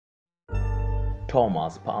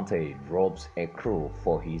Thomas Partey drops a clue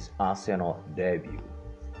for his Arsenal debut.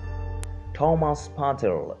 Thomas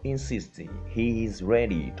Partey insists he is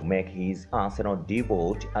ready to make his Arsenal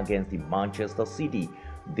debut against Manchester City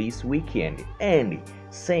this weekend and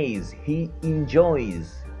says he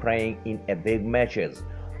enjoys playing in a big matches.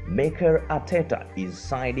 Mikel Arteta is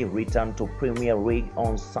signed return to Premier League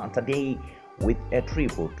on Saturday with a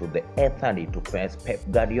trip to the A30 to face Pep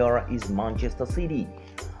Guardiola's Manchester City.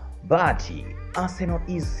 But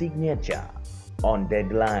Arsenal's signature on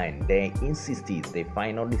deadline, they insisted the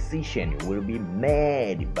final decision will be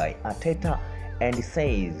made by Arteta and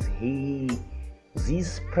says his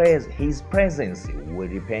presence will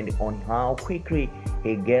depend on how quickly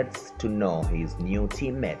he gets to know his new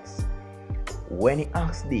teammates. When he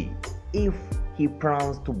asked if he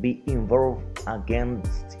plans to be involved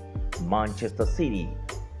against Manchester City,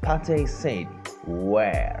 Partey said,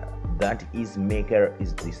 "Well, that is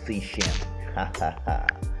Mikel's decision."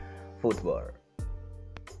 Football.